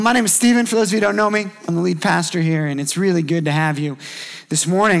My name is Stephen. For those of you who don't know me, I'm the lead pastor here, and it's really good to have you this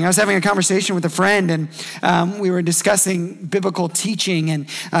morning. I was having a conversation with a friend, and we were discussing biblical teaching, and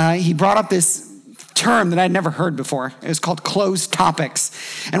he brought up this term that I'd never heard before. It was called closed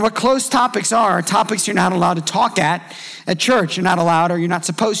topics. And what closed topics are topics you're not allowed to talk at church. You're not allowed, or you're not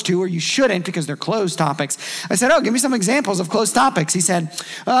supposed to, or you shouldn't, because they're closed topics. I said, give me some examples of closed topics. He said,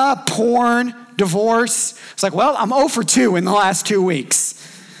 porn, divorce. It's like, well, I'm 0 for 2 in the last 2 weeks.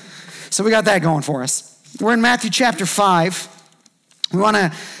 So we got that going for us. We're in Matthew chapter 5. We want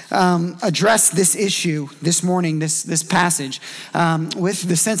to address this issue this morning, this passage, with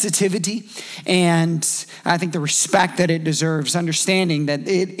the sensitivity and I think the respect that it deserves, understanding that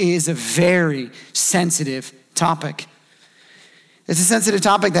it is a very sensitive topic. It's a sensitive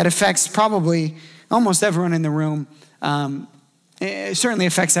topic that affects probably almost everyone in the room. It certainly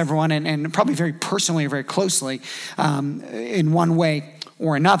affects everyone and probably very personally or very closely in one way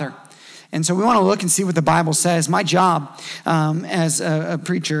or another. And so we want to look and see what the Bible says. My job as a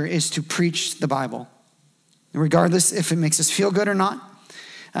preacher is to preach the Bible, regardless if it makes us feel good or not,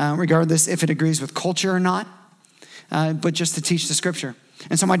 regardless if it agrees with culture or not, but just to teach the scripture.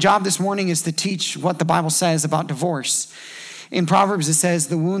 And so my job this morning is to teach what the Bible says about divorce. In Proverbs, it says,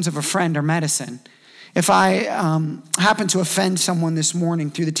 the wounds of a friend are medicine. If I happen to offend someone this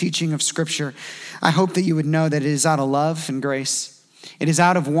morning through the teaching of scripture, I hope that you would know that it is out of love and grace. It is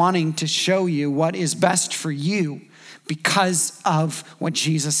out of wanting to show you what is best for you because of what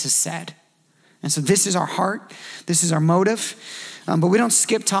Jesus has said. And so this is our heart. This is our motive. But we don't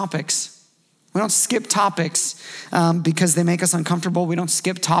skip topics. We don't skip topics because they make us uncomfortable. We don't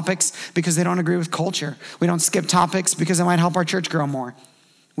skip topics because they don't agree with culture. We don't skip topics because it might help our church grow more.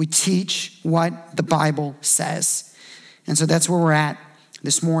 We teach what the Bible says. And so that's where we're at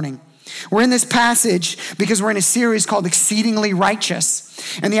this morning. We're in this passage because we're in a series called Exceedingly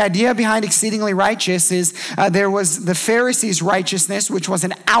Righteous. And the idea behind Exceedingly Righteous is there was the Pharisees' righteousness, which was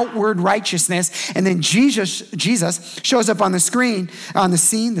an outward righteousness. And then Jesus shows up on the screen, on the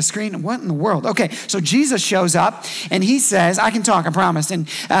screen. What in the world? Okay, so Jesus shows up and he says, I can talk, I promise. And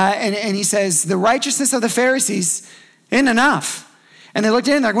he says, the righteousness of the Pharisees isn't enough. And they looked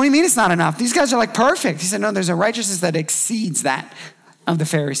at him and they're like, what do you mean it's not enough? These guys are like perfect. He said, no, there's a righteousness that exceeds that of the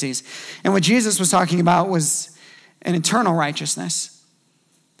Pharisees. And what Jesus was talking about was an eternal righteousness.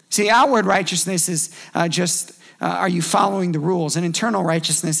 See, outward righteousness is are you following the rules? And internal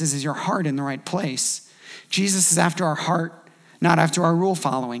righteousness is your heart in the right place? Jesus is after our heart, not after our rule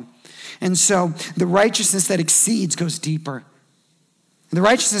following. And so the righteousness that exceeds goes deeper. The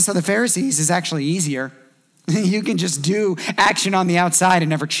righteousness of the Pharisees is actually easier. You can just do action on the outside and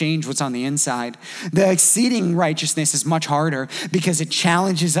never change what's on the inside. The exceeding righteousness is much harder because it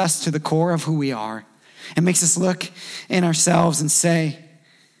challenges us to the core of who we are. It makes us look in ourselves and say,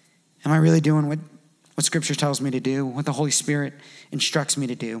 am I really doing what Scripture tells me to do, what the Holy Spirit instructs me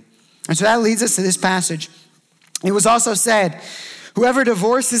to do? And so that leads us to this passage. It was also said, whoever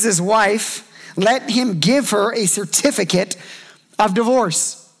divorces his wife, let him give her a certificate of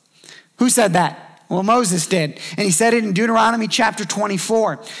divorce. Who said that? Well, Moses did. And he said it in Deuteronomy chapter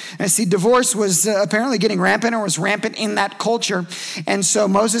 24. And see, divorce was apparently getting rampant, or was rampant in that culture. And so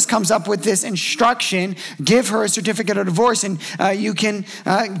Moses comes up with this instruction, give her a certificate of divorce and you can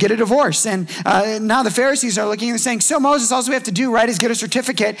get a divorce. And now the Pharisees are looking and saying, so Moses, all we have to do, right, is get a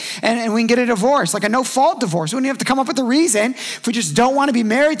certificate and we can get a divorce, like a no-fault divorce. We don't have to come up with a reason. If we just don't want to be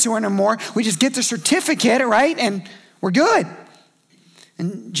married to her anymore, we just get the certificate, right, and we're good.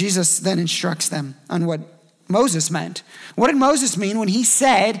 And Jesus then instructs them on what Moses meant. What did Moses mean when he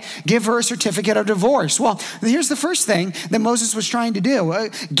said, give her a certificate of divorce? Well, here's the first thing that Moses was trying to do.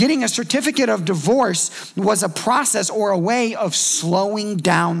 Getting a certificate of divorce was a process or a way of slowing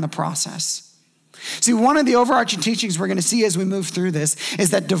down the process. See, one of the overarching teachings we're going to see as we move through this is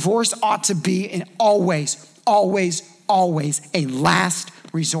that divorce ought to be an always a last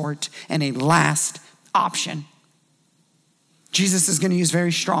resort and a last option. Jesus is going to use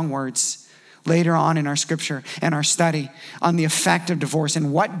very strong words later on in our scripture and our study on the effect of divorce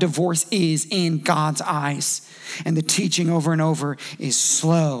and what divorce is in God's eyes. And the teaching over and over is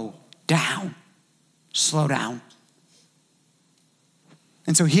slow down. Slow down.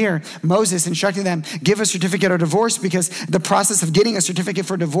 And so here, Moses instructing them, give a certificate of divorce, because the process of getting a certificate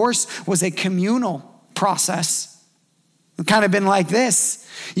for divorce was a communal process. It kind of been like this.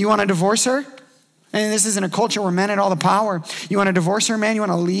 You want to divorce her? And this isn't a culture where men had all the power. You want to divorce her, man? You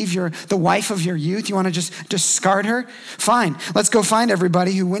want to leave the wife of your youth? You want to just discard her? Fine. Let's go find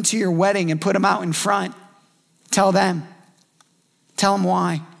everybody who went to your wedding and put them out in front. Tell them. Tell them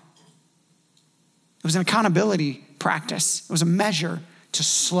why. It was an accountability practice. It was a measure to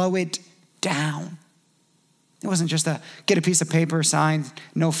slow it down. It wasn't just get a piece of paper signed,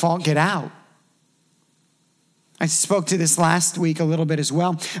 no fault, get out. I spoke to this last week a little bit as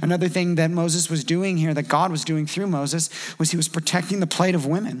well. Another thing that Moses was doing here, that God was doing through Moses, was he was protecting the plight of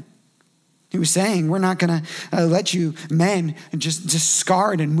women. He was saying, we're not going to let you men just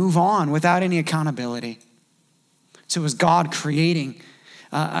discard and move on without any accountability. So it was God creating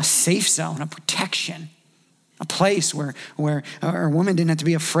a safe zone, a protection, a place where a woman didn't have to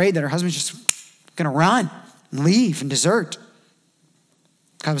be afraid that her husband's just going to run and leave and desert.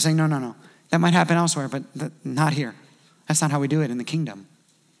 God was saying, no. That might happen elsewhere, but not here. That's not how we do it in the kingdom.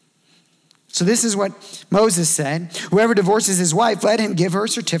 So this is what Moses said. Whoever divorces his wife, let him give her a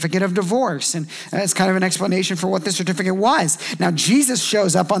certificate of divorce. And that's kind of an explanation for what the certificate was. Now Jesus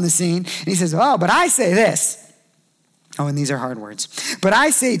shows up on the scene and he says, but I say this. Oh, and these are hard words. But I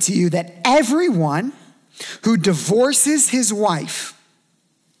say to you that everyone who divorces his wife.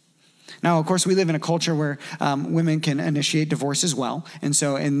 Now, of course, we live in a culture where women can initiate divorce as well. And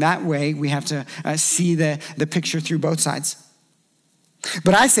so in that way, we have to see the picture through both sides.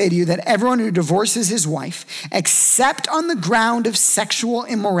 But I say to you that everyone who divorces his wife, except on the ground of sexual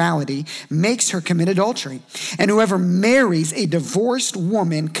immorality, makes her commit adultery. And whoever marries a divorced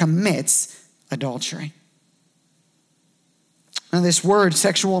woman commits adultery. Now, this word,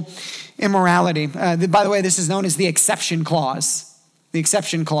 sexual immorality, by the way, this is known as the exception clause. The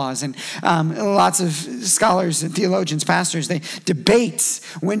exception clause. And lots of scholars and theologians, pastors, they debate,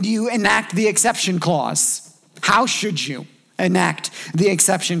 when do you enact the exception clause? How should you enact the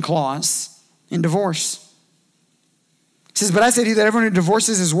exception clause in divorce? It says, but I say to you that everyone who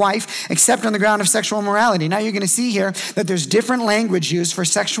divorces his wife, except on the ground of sexual immorality. Now you're going to see here that there's different language used for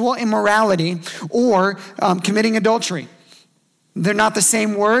sexual immorality or committing adultery. They're not the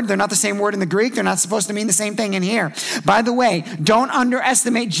same word. They're not the same word in the Greek. They're not supposed to mean the same thing in here. By the way, don't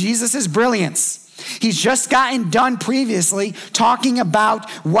underestimate Jesus' brilliance. He's just gotten done previously talking about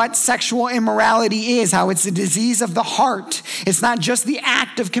what sexual immorality is, how it's a disease of the heart. It's not just the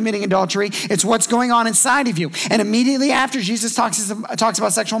act of committing adultery, it's what's going on inside of you. And immediately after Jesus talks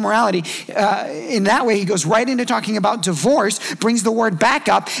about sexual morality, in that way he goes right into talking about divorce, brings the word back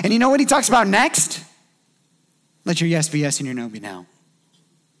up, and you know what he talks about next? Let your yes be yes and your no be no.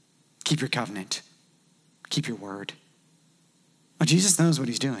 Keep your covenant. Keep your word. Well, Jesus knows what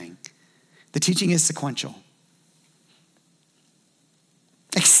he's doing. The teaching is sequential.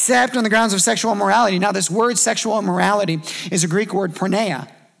 Except on the grounds of sexual immorality. Now, this word sexual immorality is a Greek word, porneia.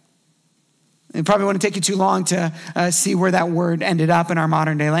 It probably wouldn't take you too long to see where that word ended up in our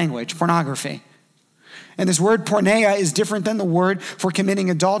modern day language, pornography. And this word porneia is different than the word for committing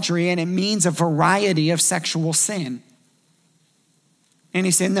adultery, and it means a variety of sexual sin.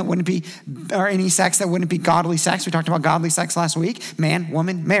 Any sin that wouldn't be, or any sex that wouldn't be godly sex. We talked about godly sex last week. Man,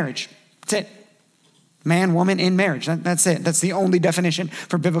 woman, marriage. That's it. Man, woman, in marriage. That's it. That's the only definition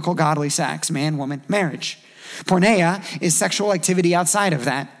for biblical godly sex. Man, woman, marriage. Porneia is sexual activity outside of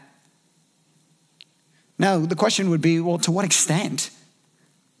that. Now, the question would be, well, to what extent?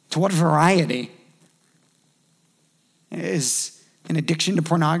 To what variety? Is an addiction to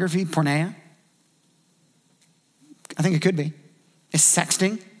pornography porneia? I think it could be. Is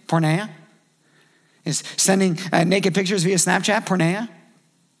sexting porneia? Is sending naked pictures via Snapchat porneia?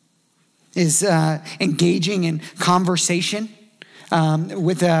 Is engaging in conversation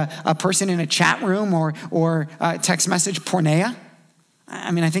with a person in a chat room or text message porneia?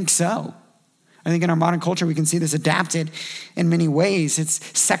 I mean, I think so. I think in our modern culture, we can see this adapted in many ways.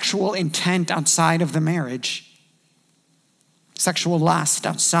 It's sexual intent outside of the marriage. Sexual lust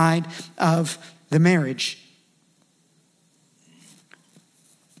outside of the marriage.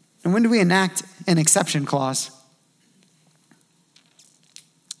 And when do we enact an exception clause?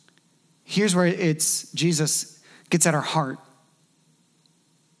 Here's where Jesus gets at our heart.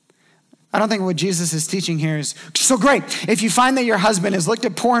 I don't think what Jesus is teaching here is, so great, if you find that your husband has looked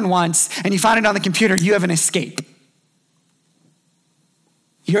at porn once and you find it on the computer, you have an escape.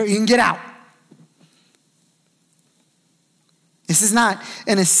 You can get out. This is not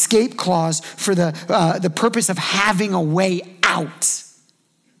an escape clause for the purpose of having a way out.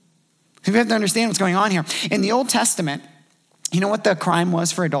 We have to understand what's going on here. In the Old Testament, you know what the crime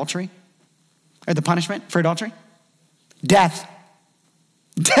was for adultery? Or the punishment for adultery? Death.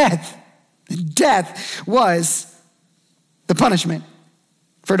 Death. Death was the punishment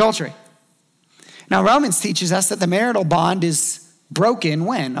for adultery. Now, Romans teaches us that the marital bond is broken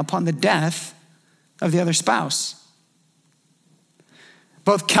when? Upon the death of the other spouse.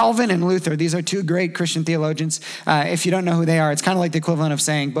 Both Calvin and Luther, these are two great Christian theologians. If you don't know who they are, it's kind of like the equivalent of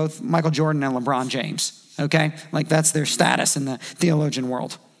saying both Michael Jordan and LeBron James, okay? Like that's their status in the theologian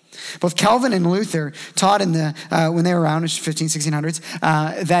world. Both Calvin and Luther taught in the when they were around, 1600s,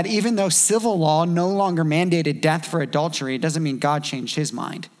 that even though civil law no longer mandated death for adultery, it doesn't mean God changed his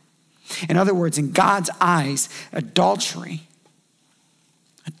mind. In other words, in God's eyes, adultery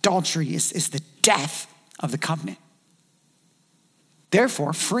is the death of the covenant.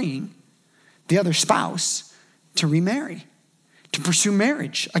 Therefore, freeing the other spouse to remarry, to pursue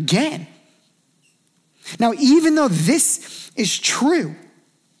marriage again. Now, even though this is true,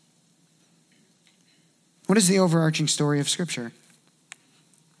 what is the overarching story of Scripture?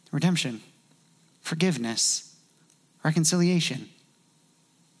 Redemption, forgiveness, reconciliation.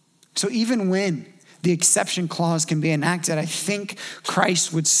 So even when the exception clause can be enacted, I think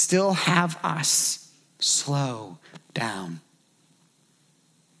Christ would still have us slow down.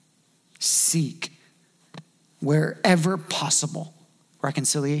 Seek, wherever possible,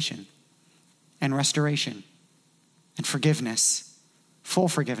 reconciliation and restoration and forgiveness, full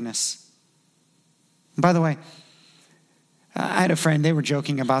forgiveness. And by the way, I had a friend, they were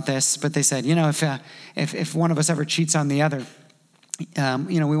joking about this, but they said, if one of us ever cheats on the other,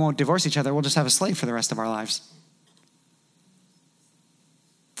 we won't divorce each other. We'll just have a slave for the rest of our lives.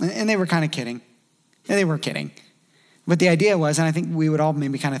 And they were kind of kidding. And they were kidding. But the idea was, and I think we would all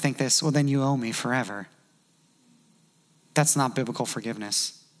maybe kind of think this, well, then you owe me forever. That's not biblical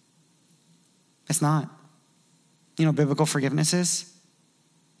forgiveness. It's not. You know, biblical forgiveness is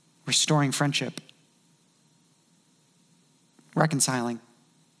restoring friendship, reconciling,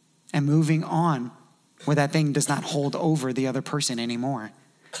 and moving on where that thing does not hold over the other person anymore.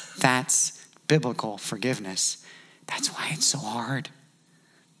 That's biblical forgiveness. That's why it's so hard.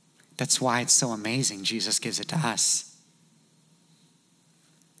 That's why it's so amazing Jesus gives it to us.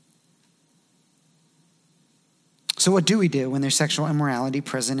 So what do we do when there's sexual immorality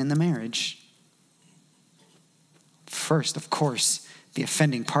present in the marriage? First, of course, the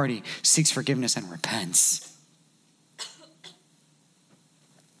offending party seeks forgiveness and repents.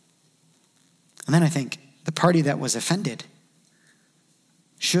 And then I think the party that was offended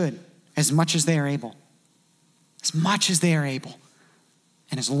should, as much as they are able,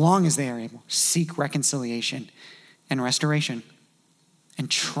 and as long as they are able, seek reconciliation and restoration and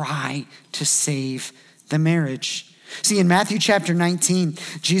try to save the marriage. See, in Matthew chapter 19,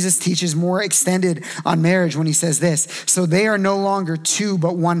 Jesus teaches more extended on marriage when he says this: so they are no longer two,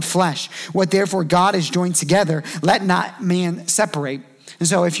 but one flesh. What therefore God has joined together, let not man separate. And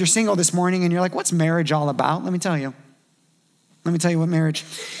so if you're single this morning and you're like, what's marriage all about? Let me tell you what marriage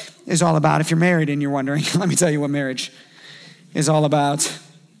is all about. If you're married and you're wondering, let me tell you what marriage is all about.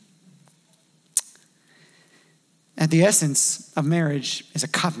 At the essence of marriage is a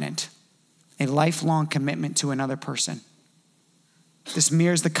covenant, a lifelong commitment to another person. This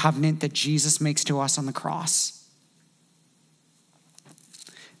mirrors the covenant that Jesus makes to us on the cross.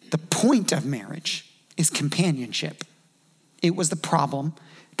 The point of marriage is companionship. It was the problem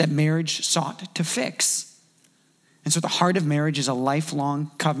that marriage sought to fix. And so the heart of marriage is a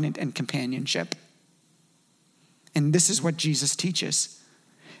lifelong covenant and companionship. And this is what Jesus teaches,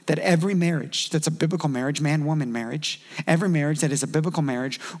 that every marriage that's a biblical marriage, man-woman marriage, every marriage that is a biblical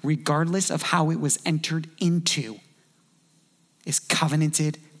marriage, regardless of how it was entered into, is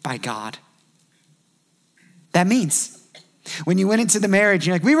covenanted by God. That means when you went into the marriage,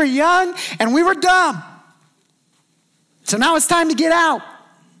 you're like, we were young and we were dumb, so now it's time to get out.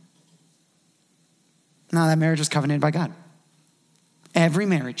 No, that marriage was covenanted by God. Every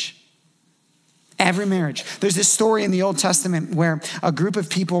marriage. There's this story in the Old Testament where a group of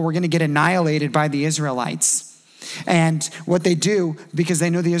people were going to get annihilated by the Israelites. And what they do, because they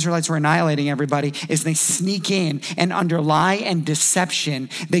know the Israelites were annihilating everybody, is they sneak in and under lie and deception,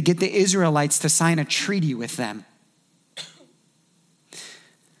 they get the Israelites to sign a treaty with them.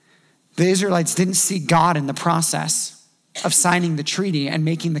 The Israelites didn't see God in the process of signing the treaty and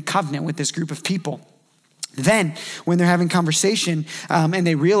making the covenant with this group of people. Then, when they're having conversation and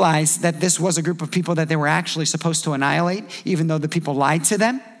they realize that this was a group of people that they were actually supposed to annihilate, even though the people lied to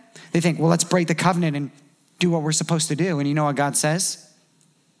them, they think, well, let's break the covenant and do what we're supposed to do. And you know what God says?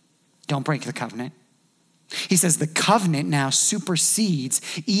 Don't break the covenant. He says the covenant now supersedes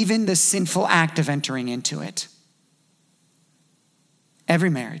even the sinful act of entering into it. Every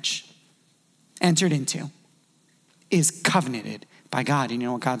marriage entered into is covenanted by God. And you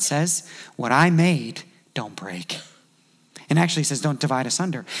know what God says? What I made, don't break. And actually he says, don't divide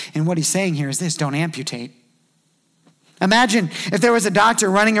asunder. And what he's saying here is this: don't amputate. Imagine if there was a doctor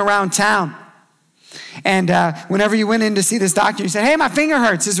running around town And whenever you went in to see this doctor, you said, hey, my finger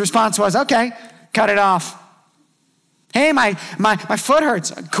hurts. His response was, okay, cut it off. Hey, my foot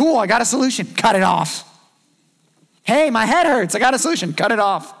hurts. Cool, I got a solution. Cut it off. Hey, my head hurts. I got a solution. Cut it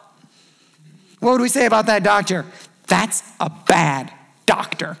off. What would we say about that doctor? That's a bad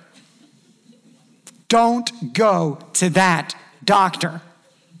doctor. Don't go to that doctor.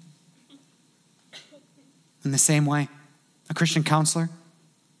 In the same way, a Christian counselor,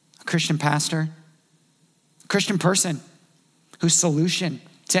 a Christian pastor, a Christian person whose solution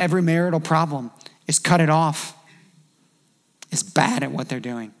to every marital problem is cut it off, is bad at what they're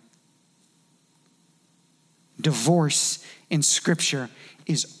doing. Divorce in Scripture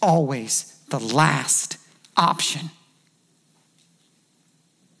is always the last option.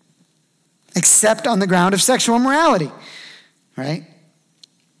 Except on the ground of sexual immorality, right?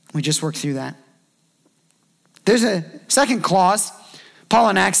 We just worked through that. There's a second clause. Paul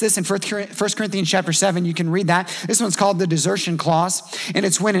enacts this in 1 Corinthians chapter 7. You can read that. This one's called the desertion clause. And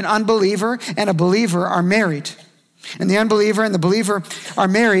it's when an unbeliever and a believer are married. And the unbeliever and the believer are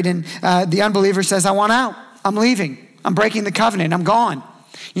married. And the unbeliever says, I want out. I'm leaving. I'm breaking the covenant. I'm gone.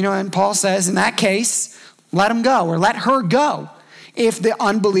 And Paul says, in that case, let him go or let her go if the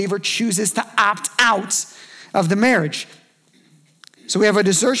unbeliever chooses to opt out of the marriage. So we have a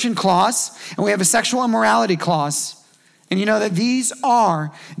desertion clause and we have a sexual immorality clause. And you know that these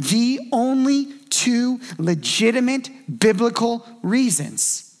are the only two legitimate biblical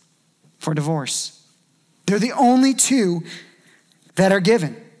reasons for divorce. They're the only two that are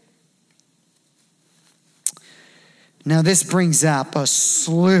given. Now this brings up a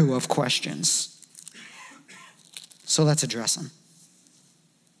slew of questions. So let's address them.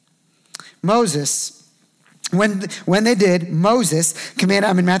 Moses, when they did, Moses commanded,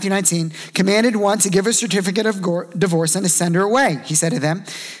 I'm in Matthew 19, commanded one to give a certificate of divorce and to send her away. He said to them,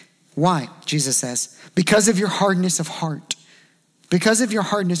 why? Jesus says, because of your hardness of heart. Because of your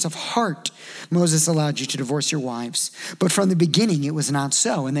hardness of heart, Moses allowed you to divorce your wives. But from the beginning, it was not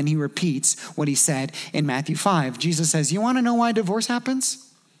so. And then he repeats what he said in Matthew 5. Jesus says, you want to know why divorce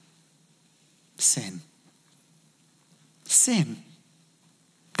happens? Sin. Sin.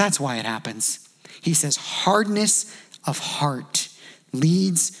 That's why it happens. He says hardness of heart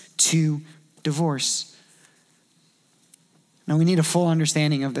leads to divorce. Now we need a full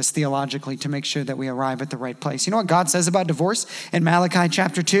understanding of this theologically to make sure that we arrive at the right place. You know what God says about divorce in Malachi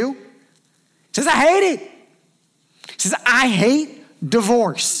chapter 2? He says, I hate it. He says, I hate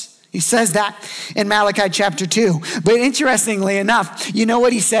divorce. He says that in Malachi chapter 2. But interestingly enough, you know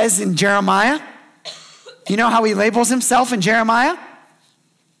what he says in Jeremiah? You know how he labels himself in Jeremiah?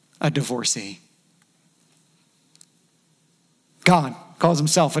 A divorcee. God calls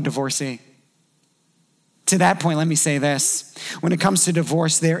himself a divorcee. To that point, let me say this. When it comes to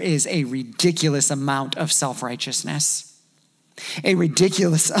divorce, there is a ridiculous amount of self-righteousness. A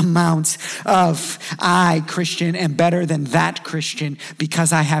ridiculous amount of, I, Christian, am better than that Christian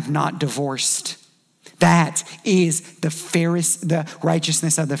because I have not divorced. That is the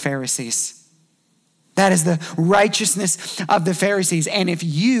righteousness of the Pharisees. That is the righteousness of the Pharisees. And if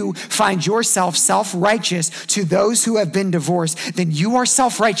you find yourself self-righteous to those who have been divorced, then you are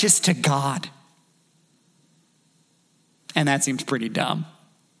self-righteous to God. And that seems pretty dumb.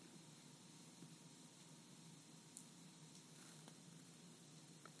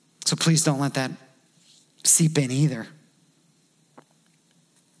 So please don't let that seep in either.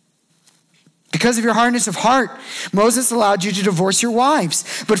 Because of your hardness of heart, Moses allowed you to divorce your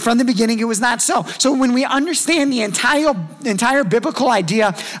wives. But from the beginning, it was not so. So when we understand the entire biblical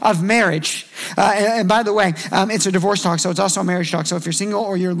idea of marriage, and by the way, it's a divorce talk, so it's also a marriage talk. So if you're single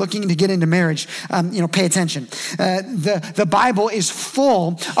or you're looking to get into marriage, pay attention. The Bible is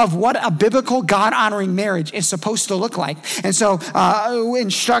full of what a biblical God-honoring marriage is supposed to look like. And so it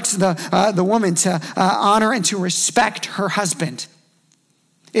instructs the woman to honor and to respect her husband.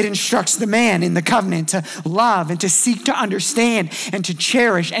 It instructs the man in the covenant to love and to seek to understand and to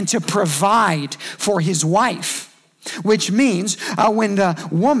cherish and to provide for his wife. Which means when the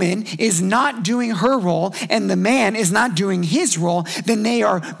woman is not doing her role and the man is not doing his role, then they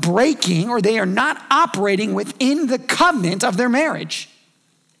are breaking or they are not operating within the covenant of their marriage.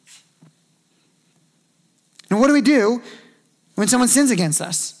 And what do we do when someone sins against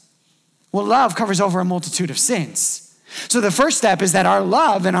us? Well, love covers over a multitude of sins. So the first step is that our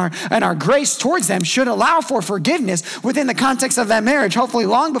love and our grace towards them should allow for forgiveness within the context of that marriage, hopefully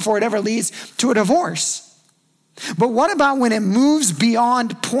long before it ever leads to a divorce. But what about when it moves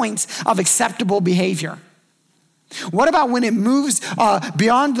beyond points of acceptable behavior? What about when it moves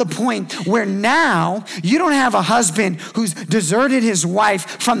beyond the point where now you don't have a husband who's deserted his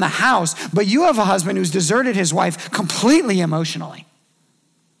wife from the house, but you have a husband who's deserted his wife completely emotionally?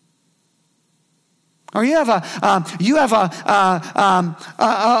 Or you have a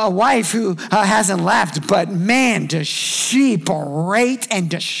wife who hasn't left, but man, does she berate and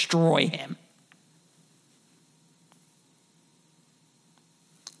destroy him.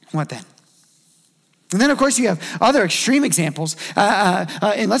 What then? And then, of course, you have other extreme examples.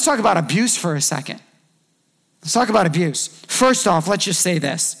 And let's talk about abuse for a second. Let's talk about abuse. First off, let's just say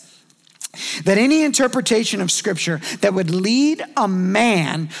this. That any interpretation of Scripture that would lead a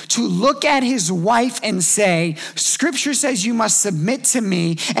man to look at his wife and say, Scripture says you must submit to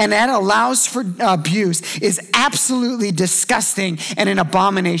me, and that allows for abuse, is absolutely disgusting and an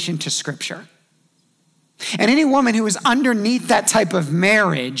abomination to Scripture. And any woman who is underneath that type of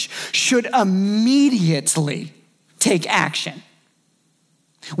marriage should immediately take action.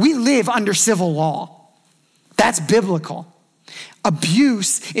 We live under civil law. That's biblical.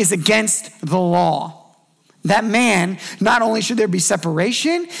 Abuse is against the law. That man, not only should there be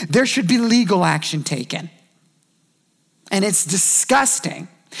separation, there should be legal action taken. And it's disgusting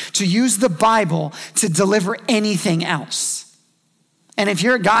to use the Bible to deliver anything else. And if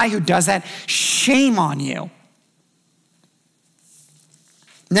you're a guy who does that, shame on you.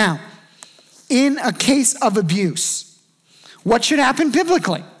 Now, in a case of abuse, what should happen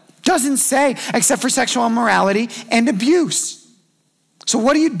biblically? Doesn't say except for sexual immorality and abuse. So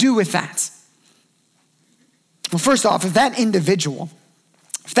what do you do with that? Well, first off, if that individual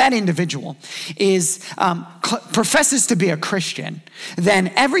is professes to be a Christian,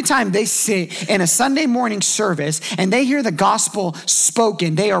 then every time they sit in a Sunday morning service and they hear the gospel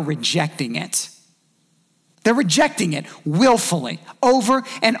spoken, they are rejecting it. They're rejecting it willfully, over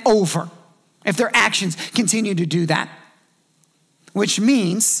and over, if their actions continue to do that. Which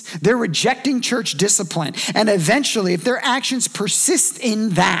means they're rejecting church discipline. And eventually, if their actions persist in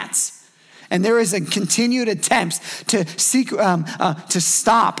that, and there is a continued attempt to seek, to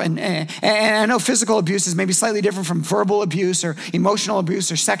stop. And I know physical abuse is maybe slightly different from verbal abuse or emotional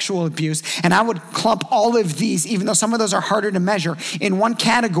abuse or sexual abuse. And I would clump all of these, even though some of those are harder to measure, in one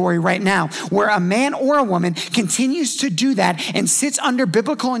category right now, where a man or a woman continues to do that and sits under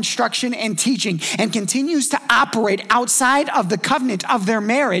biblical instruction and teaching and continues to operate outside of the covenant of their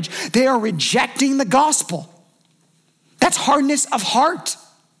marriage. They are rejecting the gospel. That's hardness of heart.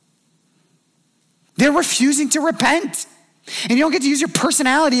 They're refusing to repent. And you don't get to use your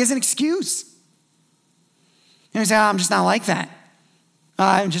personality as an excuse. You say, I'm just not like that.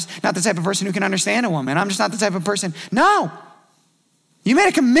 I'm just not the type of person who can understand a woman. I'm just not the type of person. No. You made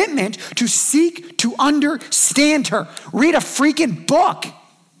a commitment to seek to understand her. Read a freaking book.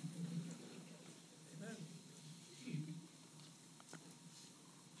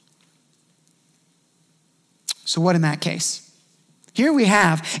 So what in that case? Here we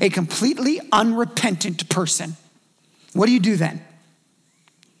have a completely unrepentant person. What do you do then?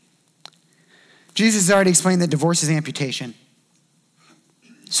 Jesus has already explained that divorce is amputation.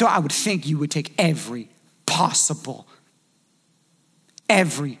 So I would think you would take every possible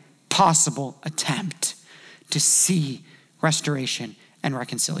attempt to see restoration and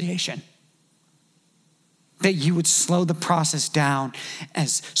reconciliation. That you would slow the process down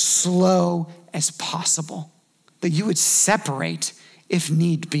as slow as possible. That you would separate if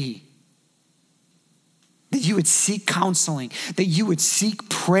need be. That you would seek counseling, that you would seek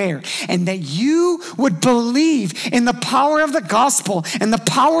prayer, and that you would believe in the power of the gospel and the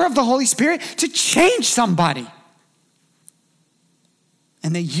power of the Holy Spirit to change somebody.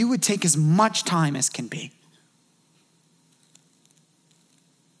 And that you would take as much time as can be.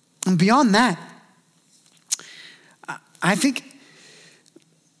 And beyond that, I think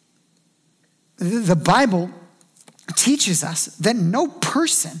the Bible teaches us that no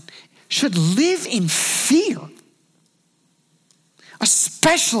person should live in fear,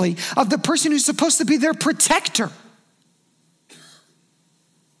 especially of the person who's supposed to be their protector.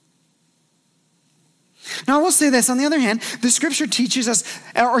 Now, I will say this. On the other hand, the scripture teaches us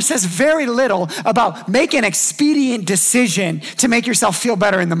or says very little about make an expedient decision to make yourself feel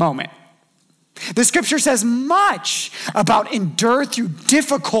better in the moment. The scripture says much about endure through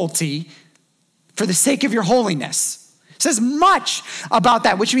difficulty for the sake of your holiness. It says much about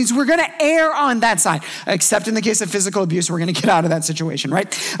that, which means we're going to err on that side, except in the case of physical abuse, we're going to get out of that situation,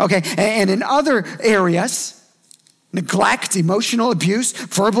 right? Okay, and in other areas, neglect, emotional abuse,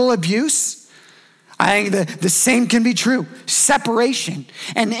 verbal abuse, I think the same can be true. Separation.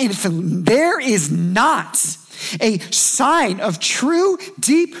 And if there is not a sign of true,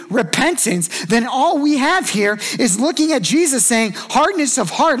 deep repentance, then all we have here is looking at Jesus saying, hardness of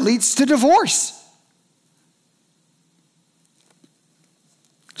heart leads to divorce.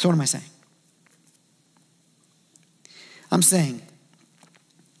 So what am I saying? I'm saying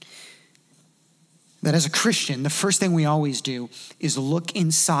that as a Christian, the first thing we always do is look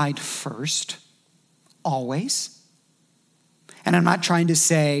inside first, always. And I'm not trying to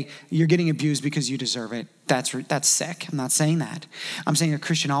say you're getting abused because you deserve it. That's sick. I'm not saying that. I'm saying a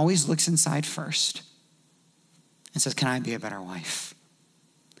Christian always looks inside first and says, can I be a better wife?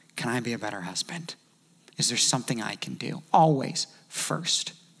 Can I be a better husband? Is there something I can do? Always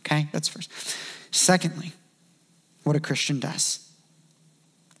first. Okay, that's first. Secondly, what a Christian does.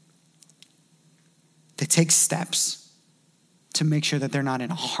 They take steps to make sure that they're not in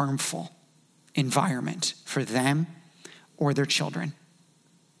a harmful environment for them or their children.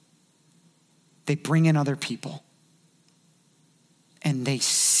 They bring in other people and they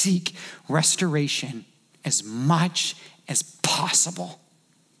seek restoration as much as possible.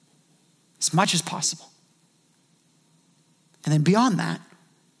 As much as possible. And then beyond that,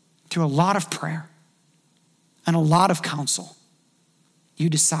 through a lot of prayer and a lot of counsel, you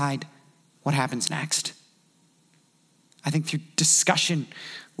decide what happens next. I think through discussion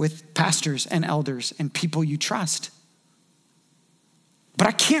with pastors and elders and people you trust. But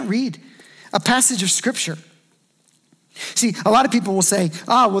I can't read a passage of scripture. See, a lot of people will say,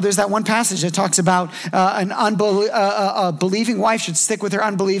 there's that one passage that talks about a believing wife should stick with her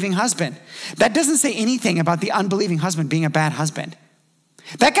unbelieving husband. That doesn't say anything about the unbelieving husband being a bad husband.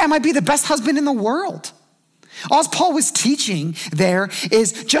 That guy might be the best husband in the world. All Paul was teaching there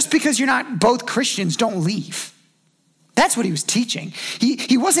is just because you're not both Christians, don't leave. That's what he was teaching.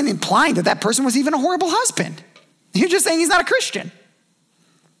 He wasn't implying that person was even a horrible husband. He was just saying he's not a Christian.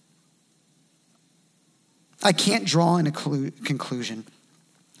 I can't draw a conclusion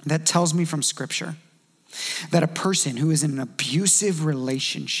that tells me from Scripture that a person who is in an abusive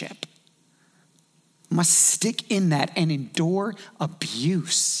relationship must stick in that and endure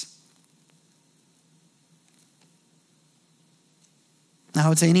abuse. Now, I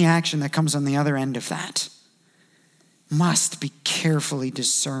would say any action that comes on the other end of that must be carefully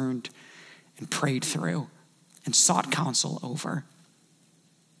discerned and prayed through and sought counsel over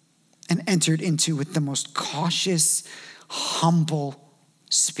and entered into with the most cautious, humble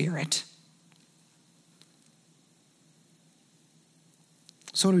spirit.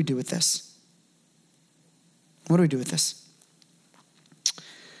 So what do we do with this? What do we do with this?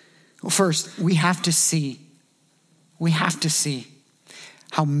 Well, first, we have to see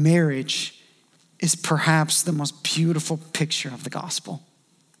how marriage is perhaps the most beautiful picture of the gospel.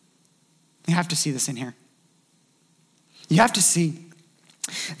 You have to see this in here. You have to see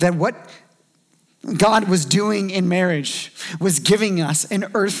that what God was doing in marriage was giving us an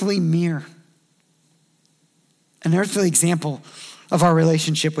earthly mirror, an earthly example of our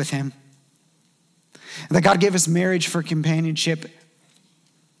relationship with him. That God gave us marriage for companionship,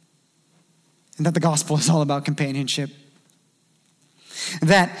 and that the gospel is all about companionship.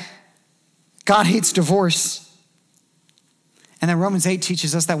 That God hates divorce, and that Romans 8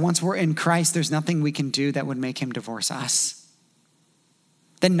 teaches us that once we're in Christ, there's nothing we can do that would make him divorce us.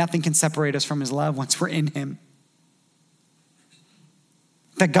 Then nothing can separate us from his love once we're in him.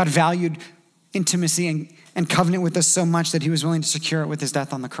 That God valued intimacy and covenant with us so much that he was willing to secure it with his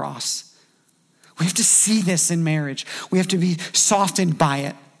death on the cross. We have to see this in marriage. We have to be softened by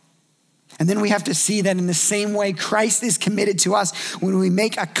it. And then we have to see that in the same way Christ is committed to us. When we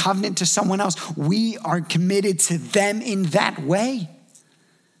make a covenant to someone else, we are committed to them in that way.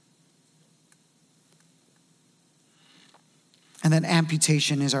 And that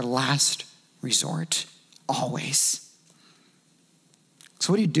amputation is our last resort, always.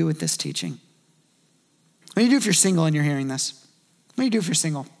 So what do you do with this teaching? What do you do if you're single and you're hearing this? What do you do if you're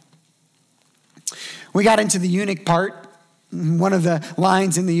single? We got into the eunuch part. One of the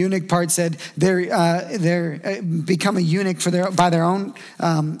lines in the eunuch part said, they're become a eunuch by their own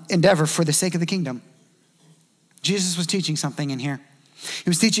endeavor for the sake of the kingdom. Jesus was teaching something in here. He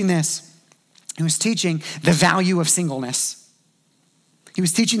was teaching this. He was teaching the value of singleness. He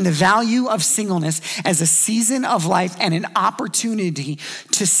was teaching the value of singleness as a season of life and an opportunity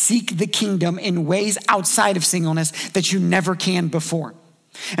to seek the kingdom in ways outside of singleness that you never can before.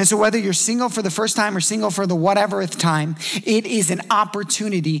 And so whether you're single for the first time or single for the whateverth time, it is an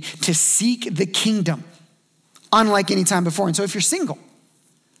opportunity to seek the kingdom unlike any time before. And so if you're single,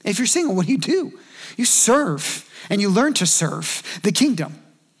 what do? You serve and you learn to serve the kingdom.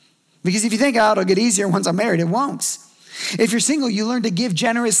 Because if you think, it'll get easier once I'm married, it won't. If you're single, you learn to give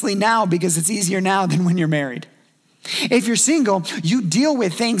generously now because it's easier now than when you're married. If you're single, you deal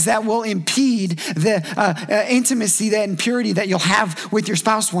with things that will impede the intimacy, that and purity that you'll have with your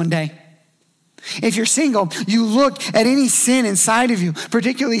spouse one day. If you're single, you look at any sin inside of you,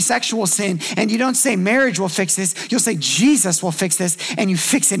 particularly sexual sin, and you don't say marriage will fix this. You'll say Jesus will fix this, and you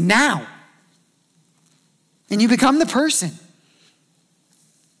fix it now. And you become the person.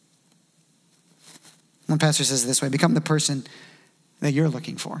 One pastor says it this way: become the person that you're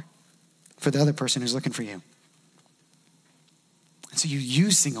looking for the other person who's looking for you. And so you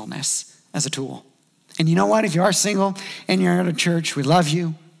use singleness as a tool. And you know what? If you are single and you're at a church, we love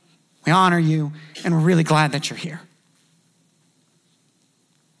you, we honor you, and we're really glad that you're here.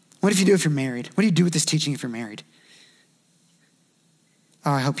 What if you do if you're married? What do you do with this teaching if you're married?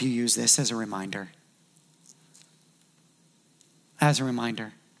 Oh, I hope you use this as a reminder. As a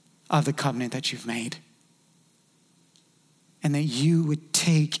reminder of the covenant that you've made. And that you would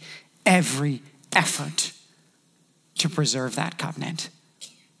take every effort to preserve that covenant.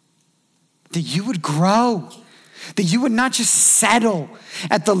 That you would grow. That you would not just settle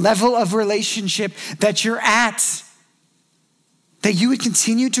at the level of relationship that you're at. That you would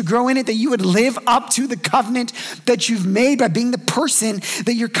continue to grow in it. That you would live up to the covenant that you've made by being the person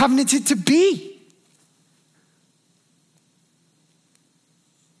that you're covenanted to be.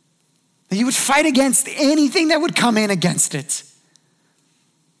 That you would fight against anything that would come in against it.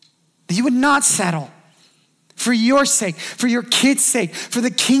 That you would not settle for your sake, for your kids' sake, for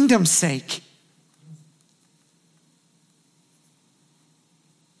the kingdom's sake.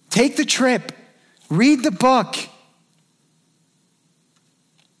 Take the trip. Read the book.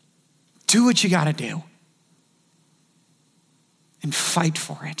 Do what you got to do. And fight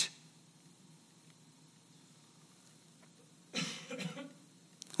for it.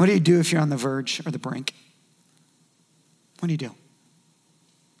 What do you do if you're on the verge or the brink? What do you do?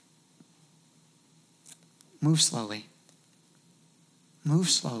 Move slowly. Move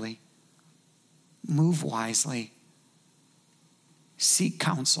slowly. Move wisely. Seek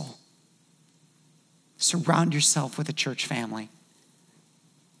counsel. Surround yourself with a church family.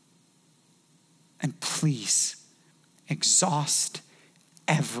 And please, exhaust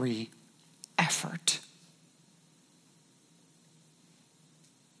every effort.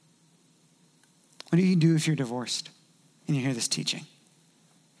 What do you do if you're divorced and you hear this teaching?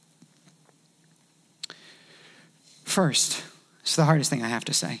 First, it's the hardest thing I have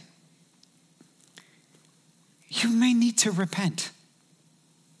to say. You may need to repent.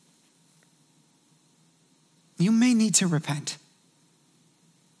 You may need to repent.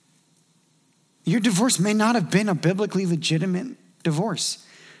 Your divorce may not have been a biblically legitimate divorce.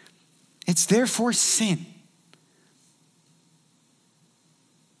 It's therefore sin.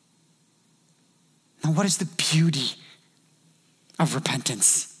 Now, what is the beauty of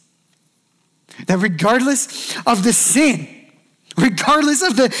repentance? That regardless of the sin,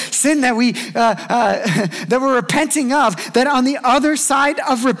 that we're repenting of, that on the other side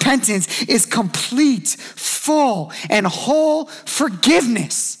of repentance is complete, full, and whole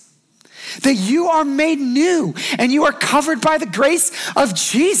forgiveness. That you are made new and you are covered by the grace of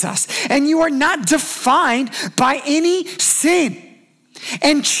Jesus and you are not defined by any sin.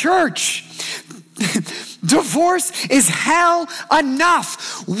 And church, divorce is hell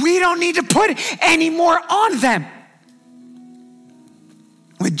enough. We don't need to put any more on them.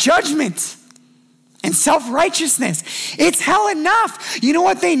 With judgment and self-righteousness, it's hell enough. You know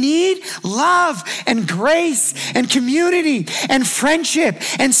what they need? Love and grace and community and friendship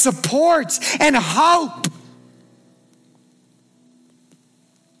and support and hope.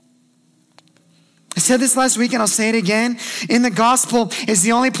 I said this last week and I'll say it again. In the gospel is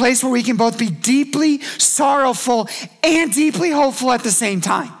the only place where we can both be deeply sorrowful and deeply hopeful at the same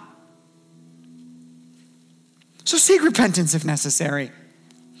time. So seek repentance if necessary,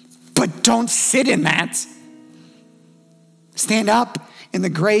 but don't sit in that. Stand up in the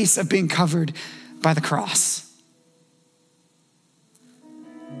grace of being covered by the cross.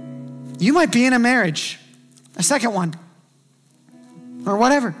 You might be in a marriage, a second one, or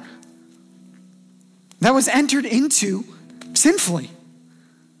whatever, that was entered into sinfully.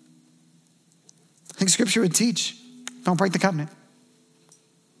 I think Scripture would teach, don't break the covenant.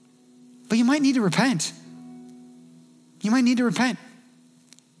 But you might need to repent. You might need to repent.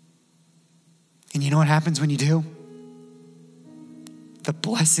 And you know what happens when you do? The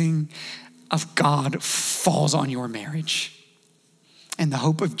blessing of God falls on your marriage. And the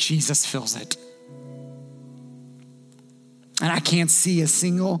hope of Jesus fills it. And I can't see a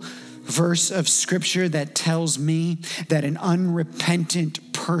single verse of Scripture that tells me that an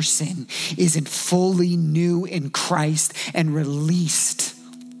unrepentant person isn't fully new in Christ and released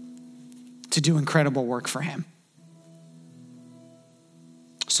to do incredible work for him.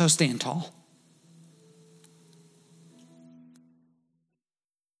 So stand tall.